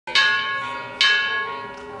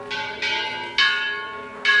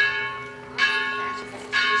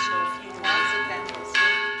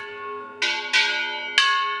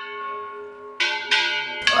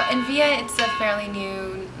it's a fairly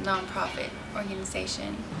new nonprofit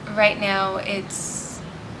organization. Right now, its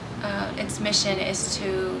mission is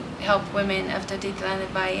to help women of the Titlan del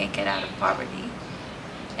Valle get out of poverty,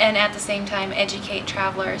 and at the same time educate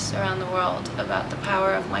travelers around the world about the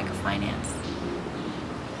power of microfinance.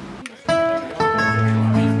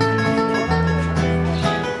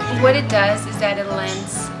 What it does is that it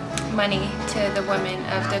lends money to the women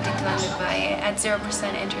of the Titlan del Valle at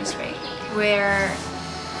 0% interest rate, where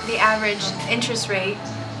the average interest rate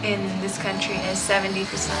in this country is 70%.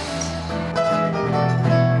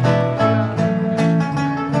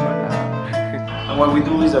 And what we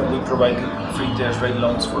do is that we provide free interest rate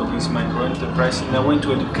loans for these micro enterprises in a way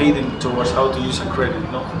to educate them towards how to use a credit.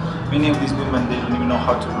 No? Many of these women, they don't even know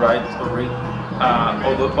how to write or read.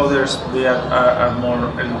 Although others, they are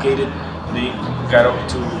more educated. They got up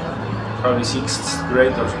to probably 6th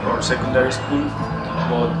grade or secondary school,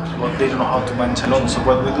 but they don't know how to manage a loan. So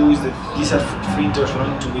what we do is that these are free interest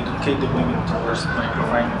loans to educate the women towards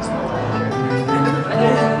microfinance.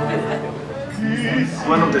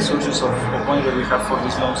 One of the sources of money that we have for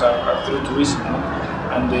these loans are through tourism, no?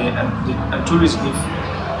 and tourists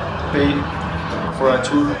pay for a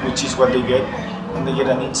tour, which is what they get, and they get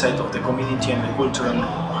an insight of the community and the culture and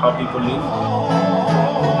how people live.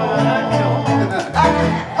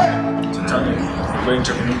 Very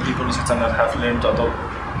entrepreneurial people in Oaxaca that have learned to adopt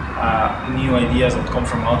new ideas that come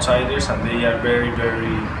from outsiders, and they are very,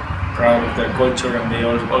 very proud of their culture, and they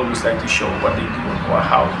always like to show what they do and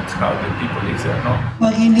how the people live there. No?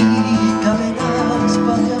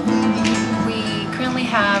 We currently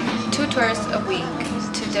have 2 tours a week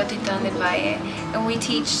to the Titlan del Valle, and we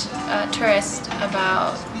teach tourists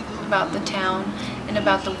about the town and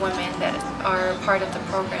about the women that are part of the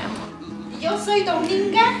program. Yo soy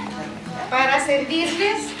Dominga. Para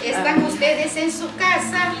servirles, están ustedes en su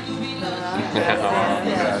casa.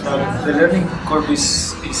 The learning curve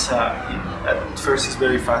is at first is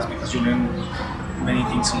very fast because you learn many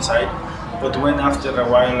things inside, but when after a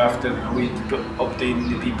while, after we updating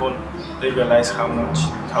the people, they realize how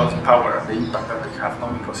the power and the impact that they have. No?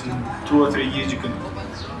 Because in 2 or 3 years you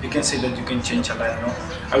can say that you can change a life. No?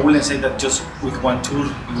 I wouldn't say that just with one tour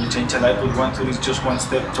you will change a life, but one tour is just one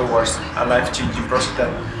step towards a life-changing process that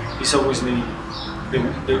is always the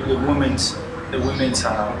women's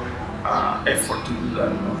effort to do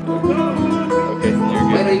that. No? Okay,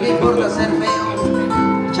 pero y no importa ser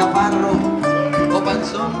feo, chaparro o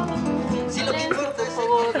panzón, si lo que importa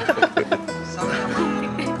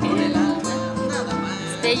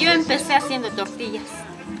es yo empecé haciendo tortillas,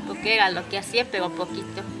 porque era lo que hacía, pero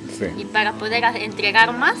poquito. Sí. Y para poder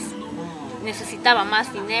entregar más, necesitaba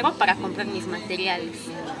más dinero para comprar mis materiales.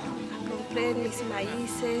 Compré mis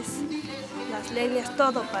maíces, las leñas,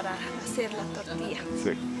 todo para hacer la tortilla,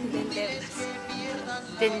 sí, y venderlas.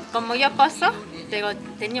 Como yo coso, pero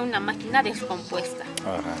tenía una máquina descompuesta.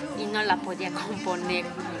 Ajá. Y no la podía componer.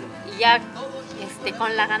 Y ya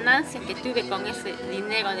con la ganancia que tuve con ese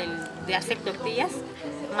dinero de hacer tortillas,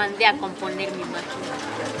 mandé a componer mi máquina.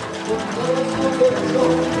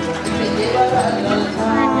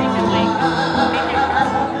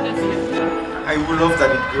 I would love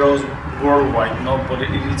that it grows worldwide, no? But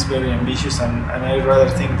it's very ambitious, and I rather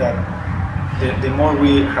think that the more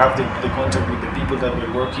we have the contact with the people that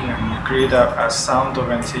we're working, and create a sound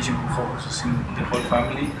organization who focuses in the whole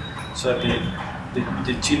family, so that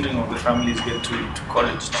the children of the families get to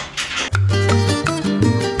college. No?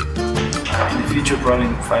 In the future, probably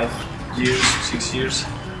in 5 years, 6 years,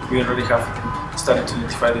 we already have started to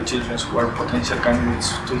identify the children who are potential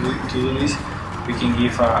candidates to do this. We can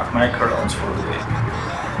give microloans for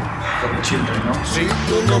the children, no? Si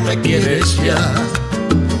tú no me quieres ya,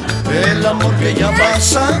 el amor que ya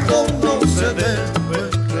pasado no se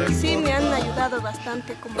debe. Sí, me han ayudado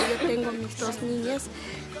bastante. Como yo tengo mis 2 niñas,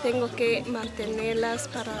 tengo que mantenerlas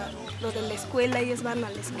para lo de la escuela. Ellas van a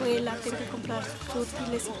la escuela, tengo que comprar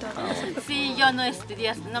útiles y todo eso. Sí, yo no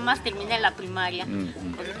estudié, nomás terminé la primaria,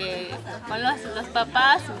 porque con los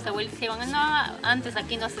papás, mis abuelos dijeron, no, antes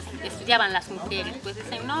aquí no se estudiaban las mujeres, pues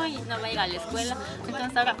dicen, no, y no va a ir a la escuela.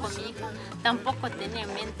 Entonces ahora con mi hija tampoco tenía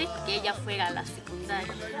en mente que ella fuera a la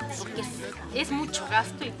secundaria, porque es mucho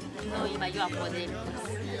gasto y no iba yo a poder,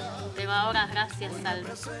 pues. Pero ahora, gracias al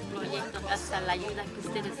proyecto, gracias a la ayuda que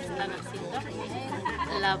ustedes están haciendo,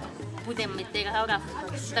 la pude meter. Ahora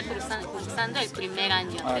está cursando el primer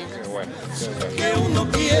año. Qué bueno. Que uno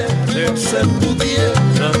quiere se pudiera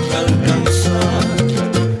alcanzar.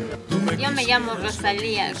 Yo me llamo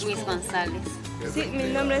Rosalía Ruiz González. Sí, mi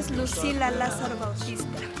nombre es Lucila Lázaro Bautista.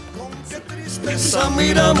 Con qué tristeza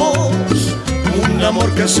miramos un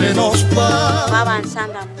amor que se nos va. Va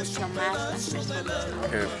avanzando mucho más las personas.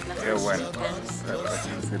 Qué bueno.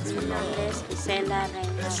 Mi nombre es Gisela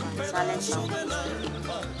Reina González Bautista.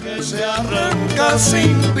 Que se arranca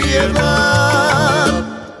sin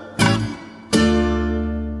piedad.